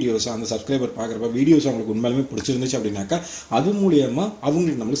 இந்த வீடியோஸ் அந்த சப்ஸ்கிரைபர் பார்க்குறப்ப வீடியோஸ் அவங்களுக்கு உண்மையிலுமே பிடிச்சிருந்துச்சு அப்படின்னாக்கா அது மூலியமாக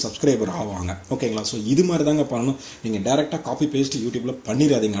அவங்களுக்கு நம்மளுக்கு சப்ஸ்கிரைபர் ஆவாங்க. ஓகேங்களா, ஸோ இது மாதிரி தாங்க பண்ணணும். நீங்கள் டேரெக்டாக காப்பி பேஸ்ட் யூடியூப்பில்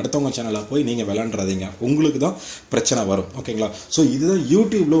பண்ணிடாதீங்க. அடுத்தவங்க சேனலில் போய் நீங்கள் விளாண்டுறாதீங்க, உங்களுக்கு தான் பிரச்சனை வரும். ஓகேங்களா, ஸோ இதுதான்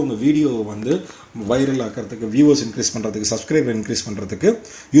யூடியூப்பில் உங்கள் வீடியோவை வந்து வைரல் ஆக்கிறதுக்கு, வியூவர்ஸ் இன்க்ரீஸ் பண்ணுறதுக்கு, சப்ஸ்கிரைபர் இன்க்ரீஸ் பண்ணுறதுக்கு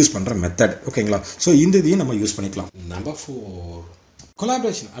யூஸ் பண்ணுற மெத்தட். ஓகேங்களா, ஸோ இந்த இதையும் நம்ம யூஸ் பண்ணிக்கலாம். நம்பர் 4,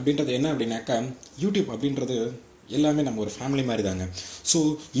 கொலாபரேஷன் அப்படின்றது என்ன அப்படின்னாக்கா யூடியூப் அப்படின்றது எல்லாமே நம்ம ஒரு ஃபேமிலி மாதிரி தாங்க. ஸோ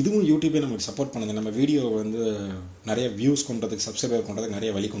இதுவும் யூடியூபே நமக்கு சப்போர்ட் பண்ணுது. நம்ம வீடியோ வந்து நிறைய வியூஸ் கொண்டதுக்கு, சப்ஸ்கிரைபர் கொண்டதுக்கு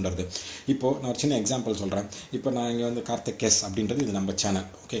நிறைய வழி கொண்டுறது. இப்போது நான் ஒரு சின்ன எக்ஸாம்பிள் சொல்கிறேன். இப்போ நான் இங்கே வந்து karthick அப்படின்றது இது நம்ம சேனல்.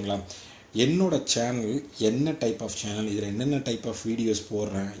 ஓகேங்களா, என்னோட சேனல் என்ன டைப் ஆஃப் சேனல், இதில் என்னென்ன டைப் ஆஃப் வீடியோஸ்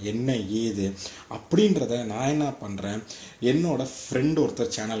போடுறேன், என்ன ஏது அப்படின்றத நான் என்ன பண்ணுறேன், என்னோட ஃப்ரெண்ட்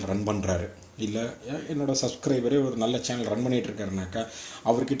ஒருத்தர் சேனல் ரன் பண்ணுறாரு, இல்லை என்னோட சப்ஸ்கிரைபரே ஒரு நல்ல சேனல் ரன் பண்ணிகிட்டு இருக்காருனாக்கா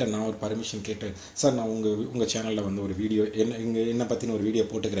அவர்கிட்ட நான் ஒரு பர்மிஷன் கேட்டு, சார் நான் உங்கள் சேனலில் வந்து ஒரு வீடியோ என்னை பற்றின ஒரு வீடியோ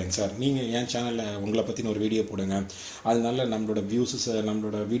போட்டுக்கிறேங்க சார், நீங்கள் என் சேனலில் உங்களை பற்றின ஒரு வீடியோ போடுங்க, அதனால நம்மளோட வியூஸஸை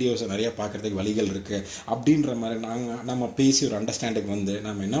நம்மளோட வீடியோஸை நிறையா பார்க்குறதுக்கு வழிகள் இருக்குது அப்படின்ற மாதிரி நம்ம பேசி ஒரு அண்டர்ஸ்டாண்டிங் வந்து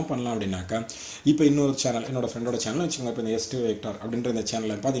நம்ம என்ன பண்ணலாம் அப்படின்னாக்கா, இப்போ இன்னொரு சேனல் என்னோட ஃப்ரெண்டோட சேனல் வச்சுக்கோங்க. இப்போ இந்த S2 Vector அப்படின்ற இந்த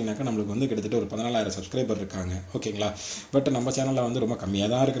சேனலில் பார்த்தீங்கன்னாக்கா நம்மளுக்கு வந்து கிட்டத்தட்ட ஒரு 14,000 சப்ஸ்கிரைபர் இருக்காங்க. ஓகேங்களா, பட் நம்ம சேனலில் வந்து ரொம்ப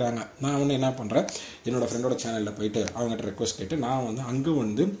கம்மியாக தான் இருக்கிறாங்க. நான் வந்து என்ன பண்ணுறேன், என்னோட ஃப்ரெண்டோட சேனலில் போயிட்டு அவங்ககிட்ட ரெக்வஸ்ட் கேட்டு நான் வந்து அங்கே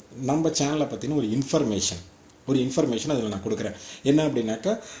வந்து நம்ம சேனலை பற்றின ஒரு இன்ஃபர்மேஷன் அதில் நான் கொடுக்குறேன். என்ன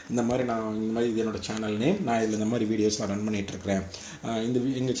அப்படின்னாக்கா, இந்த மாதிரி இது என்னோட சேனல் நேம், நான் இதில் இந்த மாதிரி வீடியோஸ்லாம் ரன் பண்ணிகிட்ருக்கிறேன்,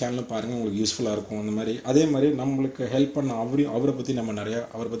 எங்கள் சேனலும் பாருங்கள் உங்களுக்கு யூஸ்ஃபுல்லாக இருக்கும். அந்த மாதிரி அதே மாதிரி நம்மளுக்கு ஹெல்ப் பண்ண அவரை பற்றி நம்ம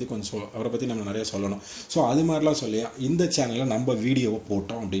நிறையா சொல்லணும். ஸோ அது மாதிரிலாம் சொல்லி இந்த சேனலில் நம்ம வீடியோவை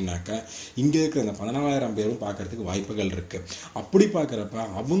போட்டோம் அப்படின்னாக்கா இங்கே இருக்கிற இந்த 14,000 பேரும் பார்க்குறதுக்கு வாய்ப்புகள் இருக்குது. அப்படி பார்க்குறப்ப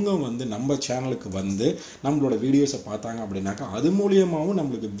அவங்க வந்து நம்ம சேனலுக்கு வந்து நம்மளோட வீடியோஸை பார்த்தாங்க அப்படின்னாக்கா அது மூலியமாகவும்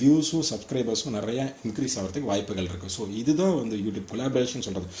நம்மளுக்கு வியூஸும் சப்ஸ்கிரைபர்ஸும் நிறையா இன்க்ரீஸ் ஆகிறதுக்கு வாய்ப்புகள் இருக்குது. ஸோ இதுதான் வந்து யூடியூப் கொலாபரேஷன்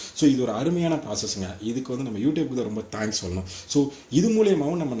சொல்கிறது. ஸோ இது ஒரு அருமையான ப்ராசஸ்ங்க. இதுக்கு வந்து நம்ம யூடியூப்புக்கு தான் ரொம்ப தேங்க்ஸ் சொல்லணும். ஸோ இது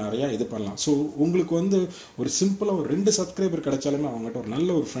மூலியமாகவும் நம்ம நிறையா இது பண்ணலாம். ஸோ உங்களுக்கு வந்து ஒரு சிம்பிளாக ஒரு 2 சப்ஸ்கிரைபர் கிடைச்சாலுமே அவங்ககிட்ட ஒரு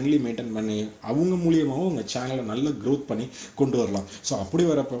நல்ல ஒரு ஃப்ரெண்ட்லி மெயின்டைன் பண்ணி அவங்க மூலியமாகவும் உங்கள் சேனலை நல்ல க்ரோத் பண்ணி கொண்டு வரலாம். ஸோ அப்படி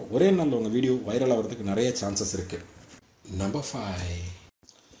வரப்போ ஒரே நாளில் உங்கள் வீடியோ வைரல் ஆகிறதுக்கு நிறைய சான்சஸ் இருக்குது. நம்பர் 5,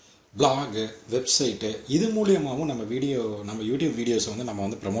 பிளாகு, வெப்சைட்டு, இது மூலியமாகவும் நம்ம யூடியூப் வீடியோஸை வந்து நம்ம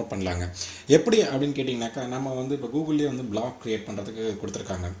வந்து ப்ரமோட் பண்ணலாங்க. எப்படி அப்படின்னு கேட்டிங்கனாக்கா, நம்ம வந்து இப்போ கூகுள்லேயே வந்து பிளாக் க்ரியேட் பண்ணுறதுக்கு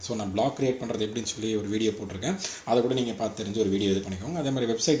கொடுத்துருக்காங்க. ஸோ நான் பிளாக் க்ரியேட் பண்ணுறது எப்படின்னு சொல்லி ஒரு வீடியோ போட்டிருக்கேன். அதை கூட நீங்கள் பார்த்து தெரிஞ்சு ஒரு வீடியோ இது பண்ணிக்கோங்க. அதே மாதிரி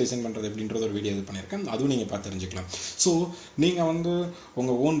வெப்சைட் டிசைன் பண்ணுறது எப்படின்றது ஒரு வீடியோ இது பண்ணியிருக்கேன், அதுவும் நீங்கள் பார்த்து தெரிஞ்சுக்கலாம். ஸோ நீங்கள் வந்து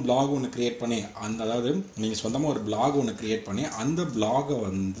உங்கள் ஓன் பிளாக் ஒன்று க்ரியேட் பண்ணி அதாவது நீங்கள் சொந்தமாக ஒரு பிளாக் ஒன்று க்ரியேட் பண்ணி அந்த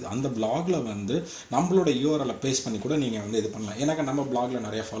பிளாகில் வந்து நம்மளோட யூஆர்எல்லை பேஸ் பண்ணி கூட நீங்கள் வந்து இது பண்ணலாம். ஏன்னாக்கா நம்ம பிளாகில்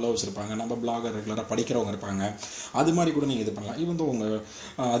நிறைய ஃபாலோவர்ஸ் எக்ஸ்பர்ட்ஸ் இருப்பாங்க, நம்ம பிளாகர் ரெகுலராக படிக்கிறவங்க இருப்பாங்க. அது மாதிரி கூட நீங்கள் இது பண்ணலாம். ஈவன் உங்கள்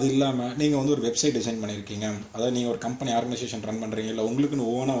அது இல்லாமல் நீங்கள் வந்து ஒரு வெப்சைட் டிசைன் பண்ணியிருக்கீங்க, அதாவது நீங்கள் ஒரு கம்பெனி ஆர்கனைசேஷன் ரன் பண்ணுறீங்க, இல்லை உங்களுக்குன்னு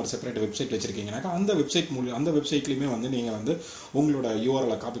ஓனாக ஒரு செப்பரேட் வெப்சைட் வச்சுருக்கீங்கன்னாக்கா அந்த வெப்சைட்லேயுமே வந்து நீங்கள் வந்து உங்களோட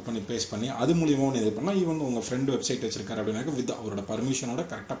யூஆர்எலை காப்பி பண்ணி பேஸ்ட் பண்ணி அது மூலியமாக இது பண்ணலாம். ஈவன் உங்கள் ஃப்ரெண்டு வெப்சைட் வச்சிருக்காரு அப்படின்னாக்கா வித் அவரோட பர்மிஷனோட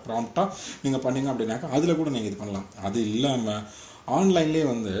கரெக்டாக ப்ராம்ப்டாக நீங்கள் பண்ணீங்க அப்படின்னாக்கா அதில் கூட நீங்கள் இது பண்ணலாம். அது இல்லாமல் ஆன்லைன்லேயே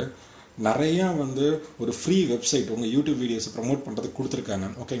வந்து நிறையா வந்து ஒரு ஃப்ரீ வெப்சைட் உங்கள் யூடியூப் வீடியோஸை ப்ரமோட் பண்ணுறதுக்கு கொடுத்துருக்காங்க,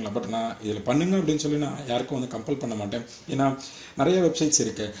 ஓகேங்களா. பட் நான் இதில் பண்ணுங்க அப்படின்னு சொல்லி நான் யாருக்கும் வந்து கம்பல் பண்ண மாட்டேன். ஏன்னா நிறைய வெப்சைட்ஸ்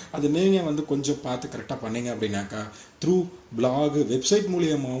இருக்குது, அது நீங்கள் வந்து கொஞ்சம் பார்த்து கரெக்டாக பண்ணீங்க அப்படின்னாக்கா த்ரூ பிளாக் வெப்சைட்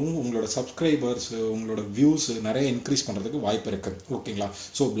மூலியமாகவும் உங்களோட சப்ஸ்கிரைபர்ஸ் உங்களோட வியூஸ் நிறைய இன்க்ரீஸ் பண்ணுறதுக்கு வாய்ப்பு இருக்குது, ஓகேங்களா.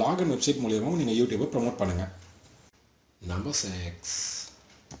 ஸோ பிளாக் அண்ட் வெப்சைட் மூலியமாகவும் நீங்கள் யூடியூப்பை ப்ரமோட் பண்ணுங்கள். Number 6,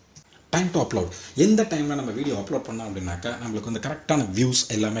 time to upload. எந்த டைமில் நம்ம வீடியோ அப்லோட் பண்ணோம் அப்படின்னாக்கா நம்மளுக்கு வந்து கரெக்டான வியூஸ்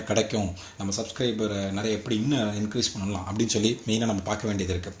எல்லாமே கிடைக்கும், நம்ம சப்ஸ்கிரைபரை நிறைய எப்படி இன்னும் இன்க்ரீஸ் பண்ணலாம் அப்படின்னு சொல்லி மெயினாக நம்ம பார்க்க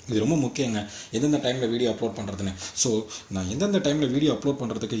வேண்டியது இருக்குது. இது ரொம்ப முக்கியங்க, எந்தெந்த டைமில் வீடியோ அப்லோட் பண்ணுறதுன்னு. ஸோ நான் எந்தெந்த டைமில் வீடியோ அப்லோட்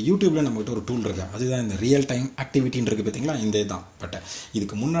பண்ணுறதுக்கு யூடியூப்பில் நம்மகிட்ட ஒரு டூல் இருக்குது, அதுதான் இந்த ரியல் டைம் ஆக்டிவிட்டின்னு இருக்குது பார்த்தீங்களா, இந்த இதுதான். பட்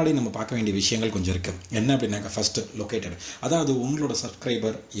இதுக்கு முன்னாடி நம்ம பார்க்க வேண்டிய விஷயங்கள் கொஞ்சம் இருக்குது. என்ன அப்படின்னாக்கா ஃபஸ்ட்டு லொக்கேட்டட், அதாவது உங்களோட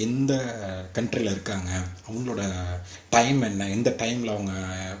சப்ஸ்கிரைபர் எந்த கண்ட்ரியில் இருக்காங்க, அவங்களோட டைம் என்ன, எந்த டைமில் அவங்க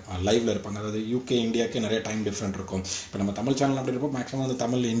லைவில் இருப்பாங்க. அதாவது யூகே இந்தியாவுக்கு நிறைய டைம் டிஃப்ரெண்ட் இருக்கும். இப்போ நம்ம தமிழ் சேனல் அப்படி இருப்போம், மேக்ஸிமம் வந்து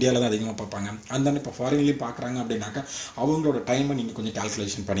தமிழ் இந்தியாவில் தான் அதிகமாக பார்ப்பாங்க. அந்த இப்போ ஃபாரின்லேயும் பார்க்குறாங்க அப்படின்னாக்கா அவங்களோட டைமை நீங்கள் கொஞ்சம்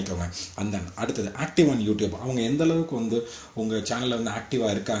கால்குலேஷன் பண்ணிக்கோங்க. அந்த அடுத்தது ஆக்டிவ் ஆன் யூடியூப், அவங்க எந்த அளவுக்கு வந்து உங்கள் சேனலில் வந்து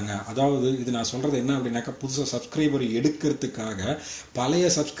ஆக்டிவாக இருக்காங்க. அதாவது இது நான் சொல்கிறது என்ன அப்படின்னாக்கா புதுசாக சப்ஸ்கிரைபர் எடுக்கிறதுக்காக பழைய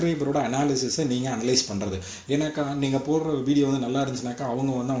சப்ஸ்கிரைபரோட அனாலிசிஸை நீங்கள் அனலைஸ் பண்ணுறது. ஏன்னாக்கா நீங்கள் போடுற வீடியோ வந்து நல்லா இருந்துச்சுனாக்கா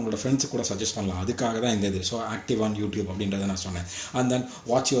அவங்க வந்து அவங்களோட ஃப்ரெண்ட்ஸுக்கு கூட சஜஸ்ட் பண்ணலாம். அதுக்காக தான் இந்த இது. ஸோ ஆக்டிவ் ஆன் யூடியூப் அப்படின்றத நான் சொன்னேன். And then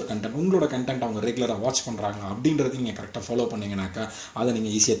watch your content, உங்களோட கண்டென்ட் அவங்க ரெகுலராக வாட்ச் பண்ணுறாங்க அப்படின்றது நீங்கள் கரெக்டாக ஃபாலோ பண்ணிங்கனாக்கா அதை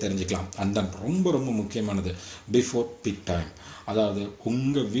நீங்கள் ஈஸியாக தெரிஞ்சுக்கலாம். அண்ட் தென் ரொம்ப ரொம்ப முக்கியமானது பிஃபோர் பிக் டைம், அதாவது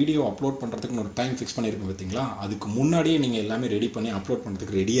உங்கள் வீடியோ அப்லோட் பண்ணுறதுக்கு ஒரு டைம் ஃபிக்ஸ் பண்ணியிருப்போம் பார்த்தீங்களா, அதுக்கு முன்னாடியே நீங்கள் எல்லாமே ரெடி பண்ணி அப்லோட்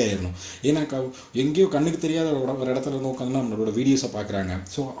பண்ணுறதுக்கு ரெடி ஆயிடணும். ஏன்னாக்கா எங்கேயோ கண்ணுக்கு தெரியாத ஒரு இடத்துல இருந்து உட்காந்து நம்மளோட வீடியோஸை பார்க்குறாங்க.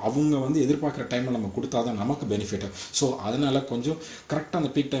 ஸோ அவங்க வந்து எதிர்பார்க்குற டைமில் நம்ம கொடுத்தா தான் நமக்கு பெனிஃபிட். ஸோ அதனால் கொஞ்சம் கரெக்டாக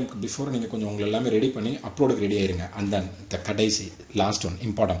அந்த பீக் டைமுக்கு பிஃபோர் நீங்கள் கொஞ்சம் உங்களை எல்லாமே ரெடி பண்ணி அப்லோடுக்கு ரெடி ஆயிருங்க. அண்ட் தென் த கடைசி last one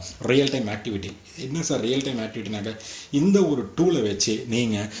important, real time activity. என்ன சார் ரியல் டைம் ஆக்டிவிட்டினாக்க இந்த ஒரு டூலை வச்சு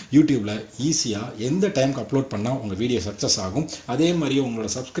நீங்கள் யூடியூப்பில் ஈஸியாக எந்த டைமுக்கு அப்லோட் பண்ணால் உங்கள் வீடியோ சக்ஸஸ் ஆகும், அதே மாதிரி உங்களோட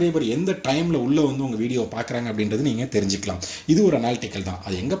சப்ஸ்கிரைபர் எந்த டைமில் உள்ளே வந்து உங்கள் வீடியோ பார்க்குறாங்க அப்படின்றது நீங்கள் தெரிஞ்சுக்கலாம். இது ஒரு அனாலிட்டிக்கல் தான்.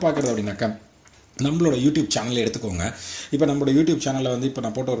 அது எங்கே பார்க்குறது அப்படின்னாக்கா நம்மளோட யூடியூப் சேனலை எடுத்துக்கோங்க. இப்போ நம்மளோட யூடியூப் சேனலில் வந்து இப்போ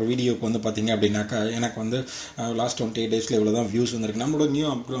நான் போட்ட ஒரு வீடியோக்கு வந்து பார்த்தீங்க அப்படின்னாக்கா எனக்கு வந்து லாஸ்ட் 28 டேஸில் இவ்வளோ தான் வியூஸ் வந்துருக்கு. நம்மளோட நியூ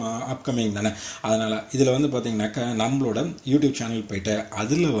அப்கமிங் தானே, அதனால் இதில் வந்து பார்த்தீங்கன்னாக்கா நம்மளோட யூடியூப் சேனல் போய்ட்டு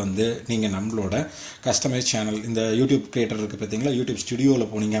அதில் வந்து நீங்கள் நம்மளோட கஸ்டமைஸ் சேனல் இந்த யூடியூப் கிரியேட்டர் இருக்குது பார்த்தீங்களா, யூடியூப்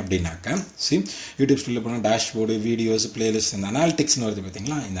ஸ்டுடியோவில் போனீங்க அப்படின்னாக்கா யூடியூப் ஸ்டுடியோவில் போனால் டேஷ்போர்டு, வீடியோஸ், பிளேலிஸ்ட், இந்த அனாலிட்டிக்ஸ்னு வருது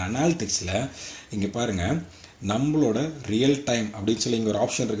பார்த்தீங்களா. இந்த அனாலிட்டிக்ஸில் இங்கே பாருங்கள் நம்மளோட ரியல் டைம் அப்படின்னு சொல்லி இங்கே ஒரு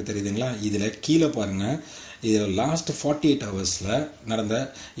ஆப்ஷன் இருக்குது தெரியுதுங்களா. இதில் கீழே பாருங்கள், இதில் லாஸ்ட் 48 ஹவர்ஸில் நடந்த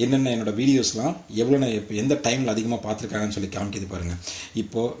என்னென்ன என்னோடய வீடியோஸ்லாம் எவ்வளோ இப்போ எந்த டைமில் அதிகமாக பார்த்துருக்காங்கன்னு சொல்லி காமிக்கிது பாருங்கள்.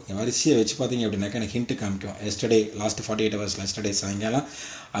 இப்போது வரிசையை வச்சு பார்த்தீங்க அப்படின்னாக்கா எனக்கு ஹிண்ட்டு காமிக்கும். எஸ்டர்டே லாஸ்ட் 48 ஹவர்ஸில் எஸ்டர்டே சாயங்காலம்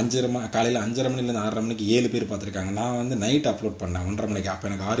 5:30 காலையில் 5:30 மணிலேருந்து 6:30 மணிக்கு 7 பேர் பார்த்துருக்காங்க. நான் வந்து நைட் அப்லோட் பண்ணேன் 1:30 மணிக்கு, அப்போ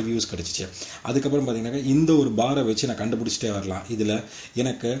எனக்கு 6 வியூஸ் கிடச்சிச்சு. அதுக்கப்புறம் பார்த்தீங்கன்னாக்கா இந்த ஒரு பாரை வச்சு நான் கண்டுபிடிச்சிட்டே வரலாம். இதில்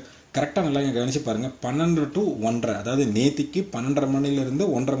எனக்கு கரெக்டாக நல்லா கவனிச்சு பாருங்கள், 12 to 1:30, அதாவது நேற்றுக்கு 12:30 மணிலேருந்து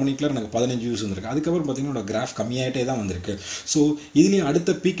 1:30 மணிக்குள்ள எனக்கு 15 வியூஸ் வந்திருக்கு. அதுக்கப்புறம் பார்த்தீங்கன்னா கிராஃப் கம்மியாகிட்டே தான் வந்திருக்கு. ஸோ இதுலேயும்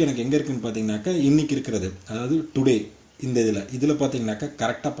அடுத்த பீக் எனக்கு எங்கே இருக்குதுன்னு பார்த்தீங்கன்னாக்கா இன்றைக்கி இருக்கிறது, அதாவது டுடே இந்த இதில் பார்த்தீங்கன்னாக்கா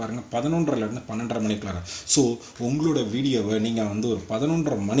கரெக்டாக பாருங்கள் 11:30லேருந்து 12:30 மணிக்குள்ளார. ஸோ உங்களோட வீடியோவை நீங்கள் வந்து ஒரு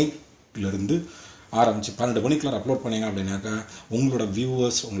 11:30 மணிலேருந்து ஆரம்பிச்சு 12 மணிக்குள்ள அப்லோட் பண்ணீங்க அப்படின்னாக்கா உங்களோட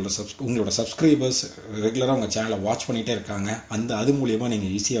வியூவர்ஸ் உங்களோட சப்ஸ்கிரைபர்ஸ் ரெகுலராக உங்கள் சேனலை வாட்ச் பண்ணிகிட்டே இருக்காங்க. அது மூலியமாக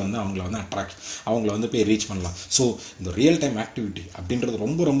நீங்கள் ஈஸியாக வந்து அவங்கள வந்து அவங்கள வந்து போய் ரீச் பண்ணலாம். ஸோ இந்த ரியல் டைம் ஆக்டிவிட்டி அப்படின்றது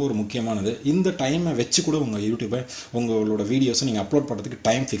ரொம்ப ரொம்ப ஒரு முக்கியமானது. இந்த டைமை வச்சு கூட உங்கள் யூடியூப்பை உங்களோட வீடியோஸை நீங்கள் அப்லோட் பண்ணுறதுக்கு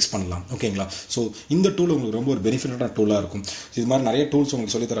டைம் ஃபிக்ஸ் பண்ணலாம், ஓகேங்களா. ஸோ இந்த டூல் உங்களுக்கு ரொம்ப ஒரு பெனிஃபிட்டான டூலாக இருக்கும். இது மாதிரி நிறைய டூல்ஸ்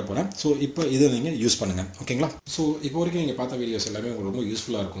உங்களுக்கு சொல்லித்தர போகிறேன். ஸோ இப்போ இதை நீங்கள் யூஸ் பண்ணுங்கள், ஓகேங்களா. ஸோ இப்போ வரைக்கும் நீங்கள் பார்த்த வீடியோஸ் எல்லாமே உங்களுக்கு ரொம்ப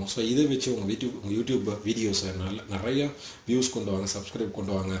யூஸ்ஃபுல்லாக இருக்கும். ஸோ இதை வச்சு உங்கள் யூடியூப் வீடியோஸை நிறைய வியூஸ் கொண்டு வாங்க, சப்ஸ்கிரைப்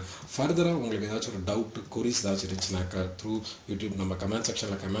கொண்டு வாங்க. ஃபர்தராக உங்களுக்கு ஏதாச்சும் ஒரு டவுட், கொரிஸ் ஏதாச்சும் இருந்துச்சுனாக்கா த்ரூ யூடியூப் நம்ம கமெண்ட்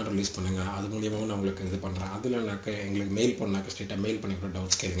செக்ஷனில் கமெண்ட் ரிலீஸ் பண்ணுங்கள். அது மூலியமாக நான் உங்களுக்கு இது பண்ணுறேன். அதில்னாக்கா எங்களுக்கு மெயில் பண்ணாக்கா ஸ்ட்ரெயிட்டாக மெயில் பண்ணி கூட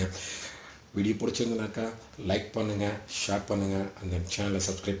டவுட்ஸ் கேளுங்க. வீடியோ பிடிச்சிருந்துனாக்கா லைக் பண்ணுங்கள், ஷேர் பண்ணுங்கள், அந்த சேனலை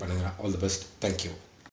சப்ஸ்கிரைப் பண்ணுங்கள். All the best. தேங்க்யூ.